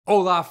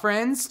Hola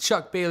friends,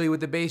 Chuck Bailey with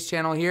the Bass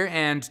Channel here,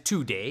 and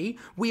today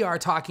we are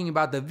talking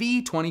about the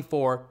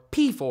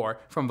V24-P4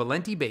 from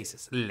Valenti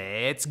basses.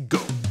 Let's go!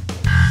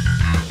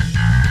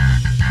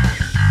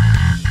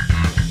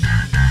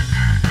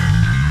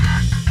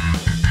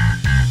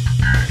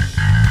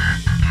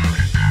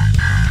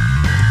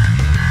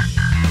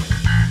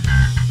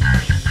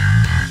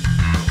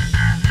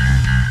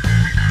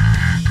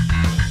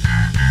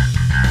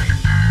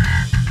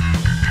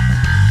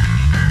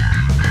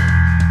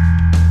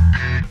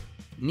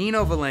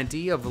 Nino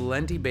Valenti of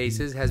Valenti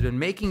Basses has been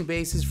making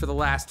basses for the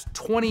last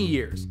 20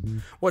 years.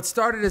 What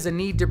started as a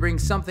need to bring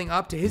something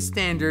up to his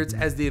standards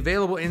as the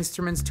available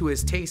instruments to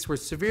his taste were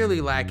severely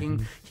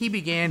lacking, he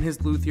began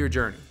his luthier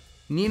journey.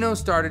 Nino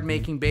started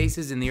making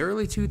basses in the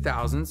early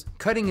 2000s,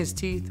 cutting his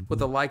teeth with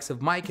the likes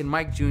of Mike and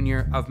Mike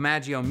Jr. of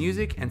Maggio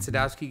Music and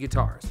Sadowsky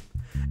guitars.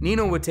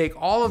 Nino would take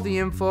all of the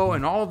info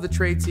and all of the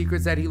trade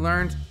secrets that he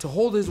learned to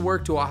hold his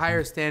work to a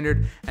higher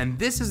standard, and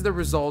this is the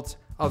result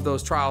of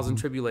those trials and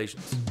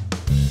tribulations.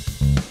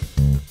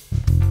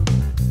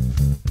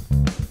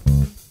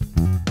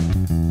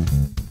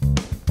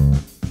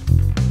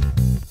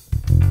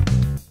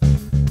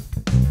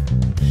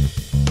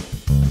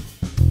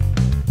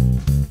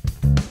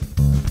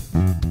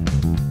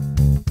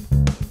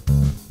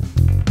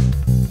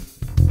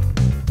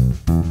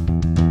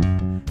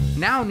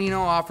 Now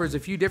Nino offers a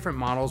few different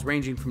models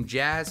ranging from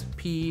Jazz,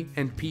 P,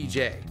 and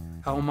PJ,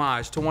 a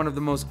homage to one of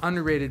the most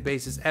underrated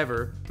basses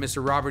ever,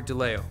 Mr. Robert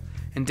DeLeo,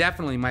 and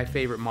definitely my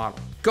favorite model.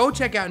 Go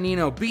check out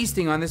Nino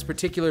beasting on this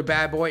particular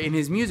bad boy in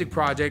his music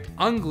project,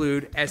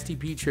 Unglued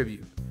STP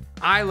Tribute.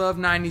 I love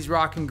 90s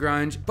rock and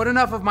grunge, but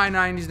enough of my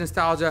 90s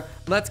nostalgia,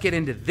 let's get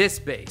into this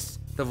bass.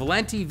 The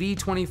Valenti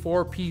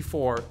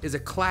V24-P4 is a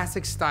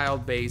classic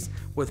styled bass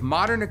with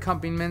modern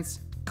accompaniments,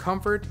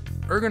 comfort,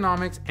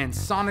 ergonomics, and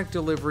sonic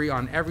delivery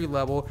on every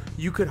level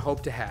you could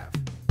hope to have.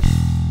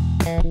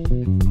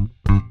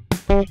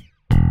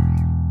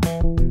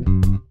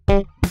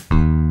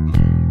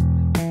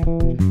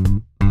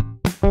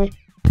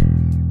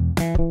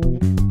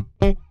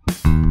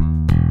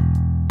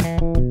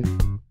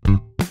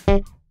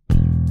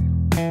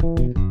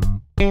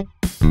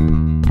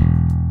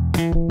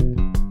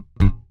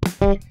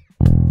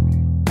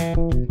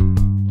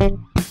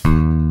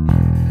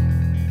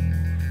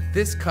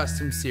 This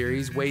custom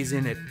series weighs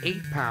in at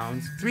 8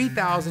 pounds,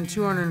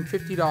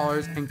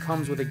 $3,250, and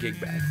comes with a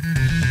gig bag.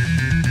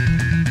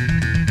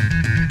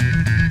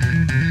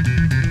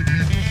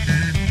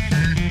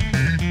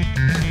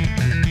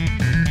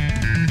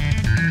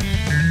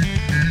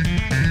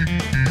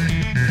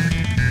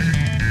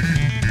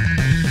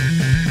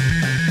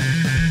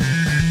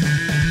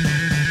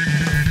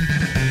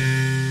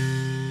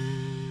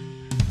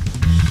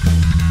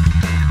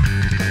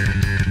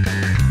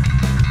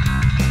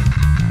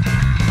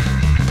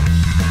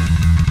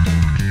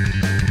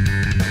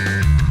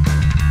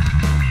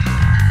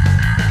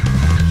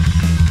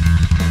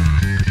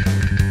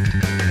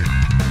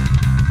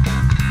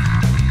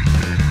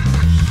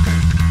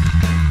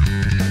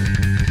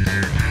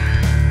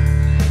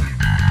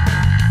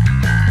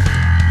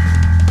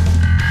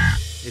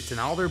 It's an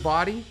alder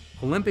body,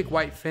 Olympic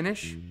white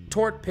finish,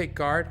 tort pick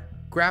guard,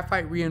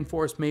 graphite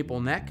reinforced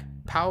maple neck,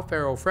 Pau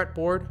Ferro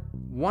fretboard,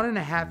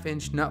 1.5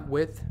 inch nut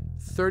width,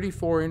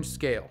 34 inch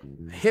scale,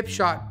 hip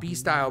shot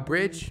B-style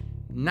bridge,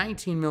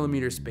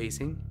 19mm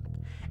spacing,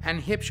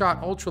 and hip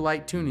shot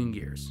ultralight tuning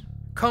gears.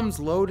 Comes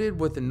loaded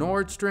with the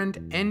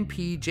Nordstrand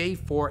NP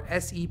J4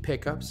 SE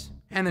pickups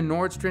and the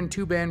Nordstrand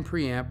 2-band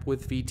preamp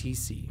with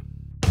VTC.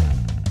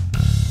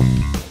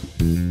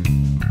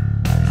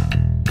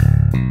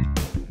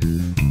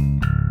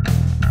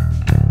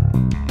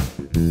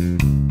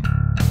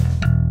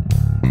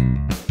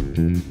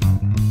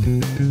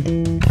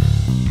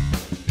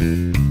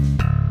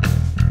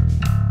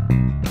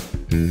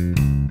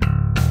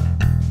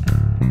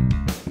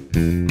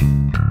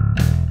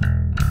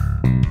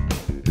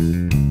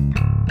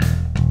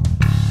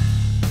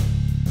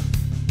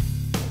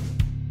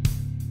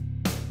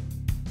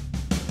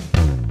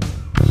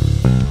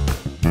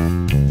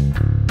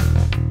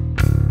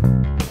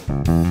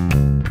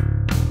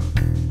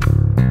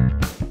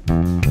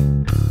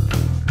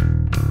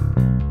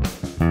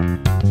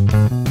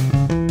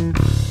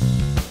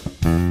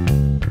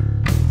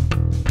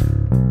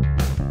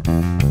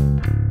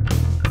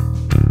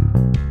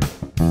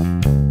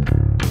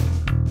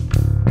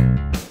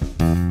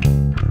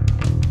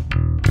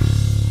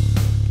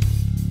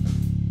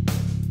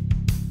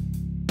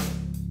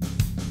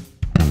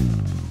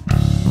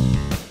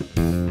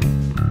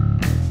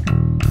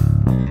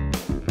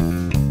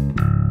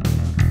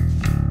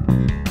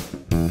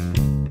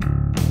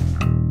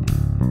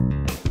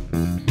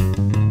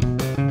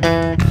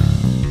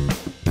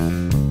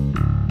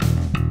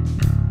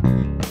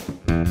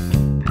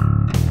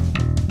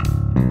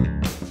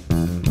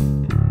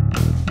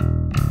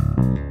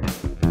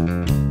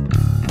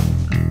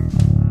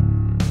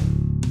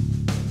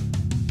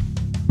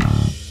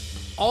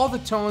 all the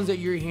tones that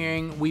you're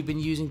hearing, we've been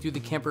using through the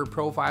Kemper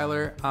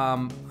profiler.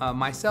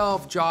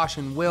 Myself, Josh,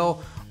 and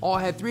Will all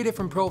had 3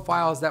 different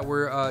profiles that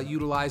were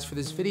utilized for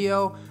this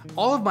video.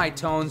 All of my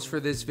tones for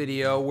this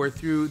video were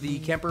through the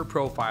Kemper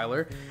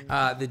profiler,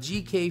 the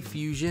GK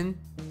Fusion,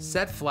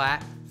 set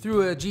flat,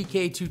 through a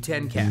GK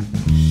 210 cap.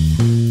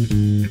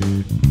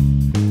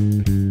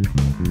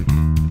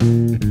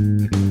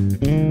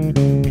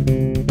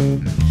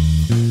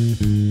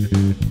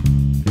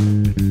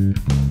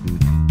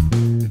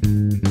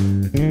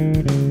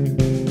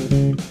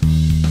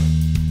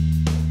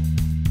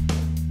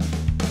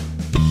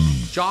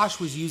 Josh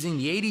was using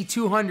the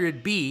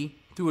 8200B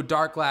through a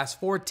dark glass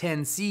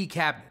 410C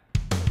cabinet.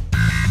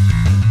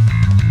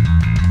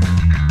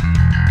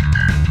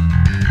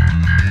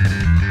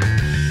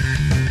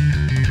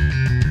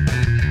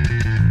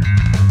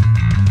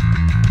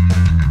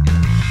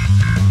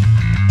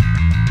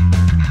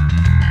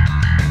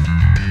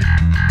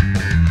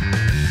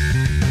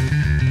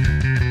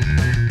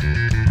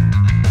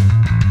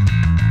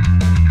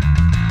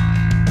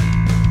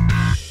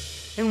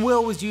 And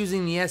Will was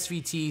using the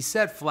SVT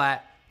set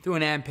flat through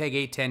an Ampeg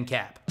 810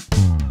 cap.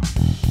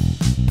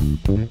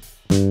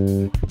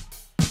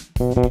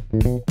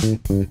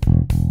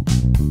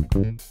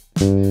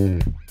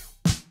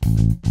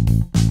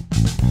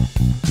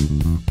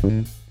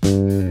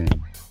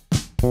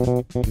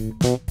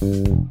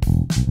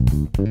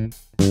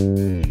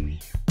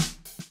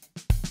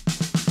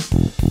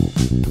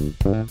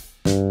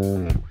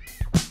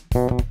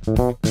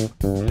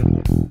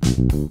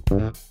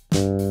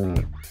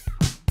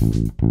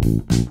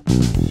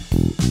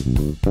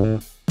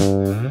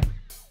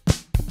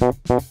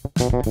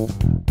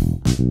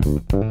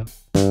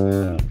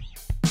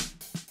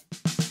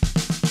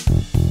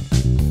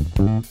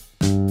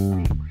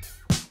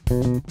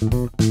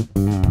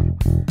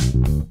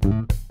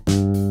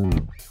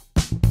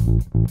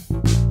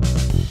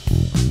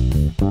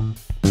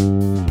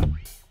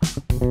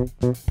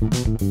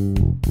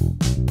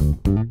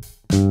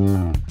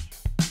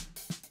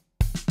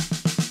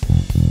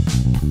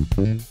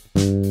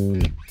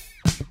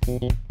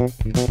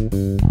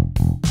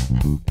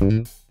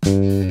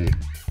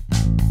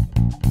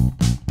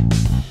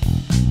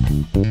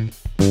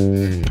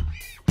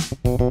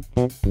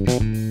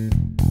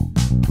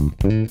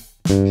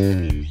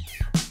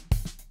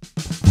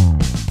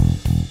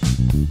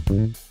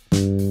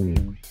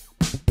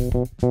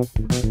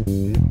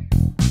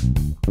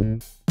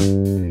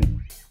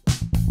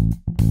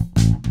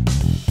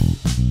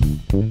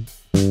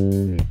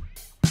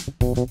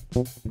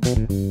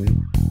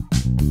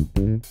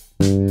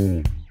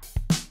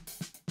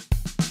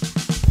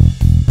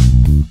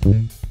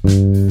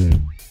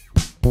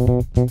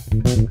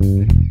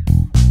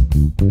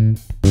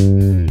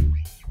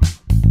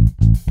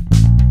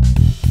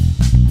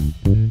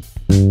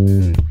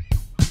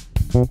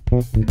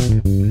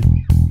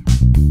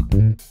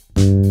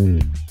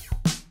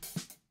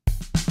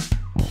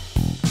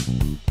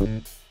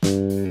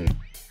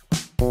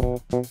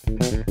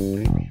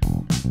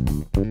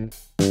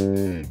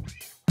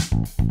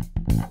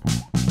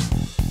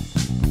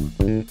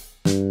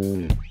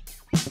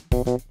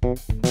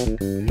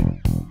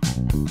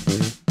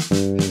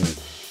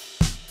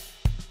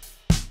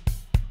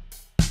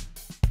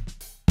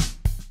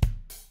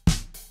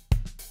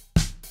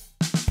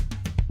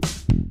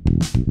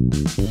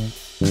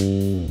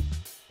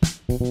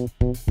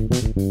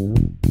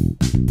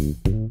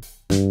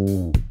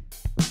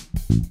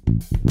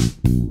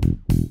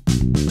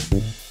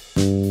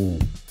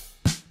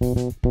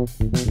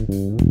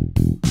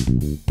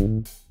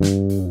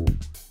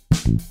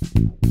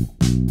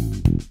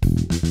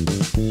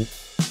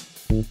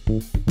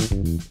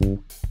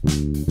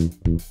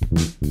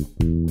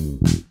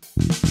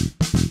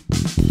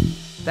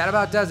 That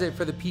about does it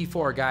for the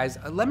P4, guys.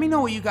 Let me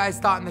know what you guys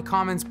thought in the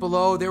comments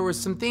below. There were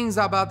some things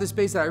about this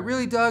bass that I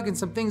really dug and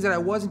some things that I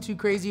wasn't too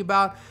crazy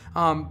about.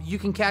 You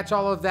can catch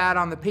all of that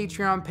on the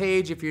Patreon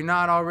page if you're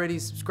not already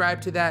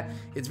subscribed to that.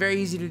 It's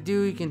very easy to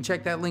do. You can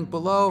check that link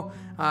below.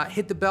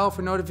 Hit the bell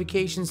for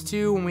notifications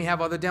too when we have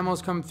other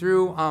demos come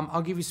through.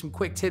 I'll give you some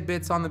quick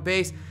tidbits on the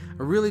bass.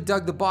 I really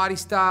dug the body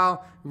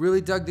style,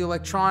 really dug the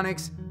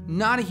electronics.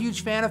 Not a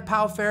huge fan of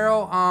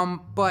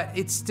PowerRack, but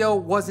it still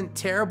wasn't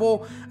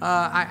terrible.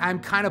 I'm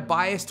kind of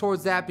biased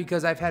towards that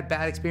because I've had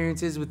bad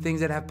experiences with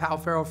things that have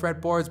PowerRack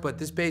fretboards, but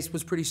this bass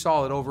was pretty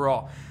solid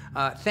overall.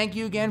 Thank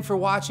you again for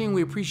watching.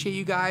 We appreciate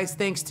you guys.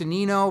 Thanks to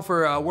Nino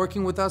for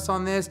working with us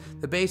on this.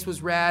 The bass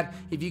was rad.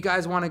 If you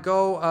guys want to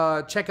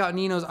go check out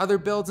Nino's other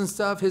builds and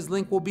stuff, his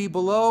link will be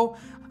below.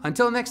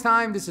 Until next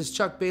time, this is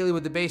Chuck Bailey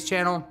with the Bass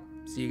Channel.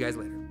 See you guys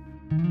later.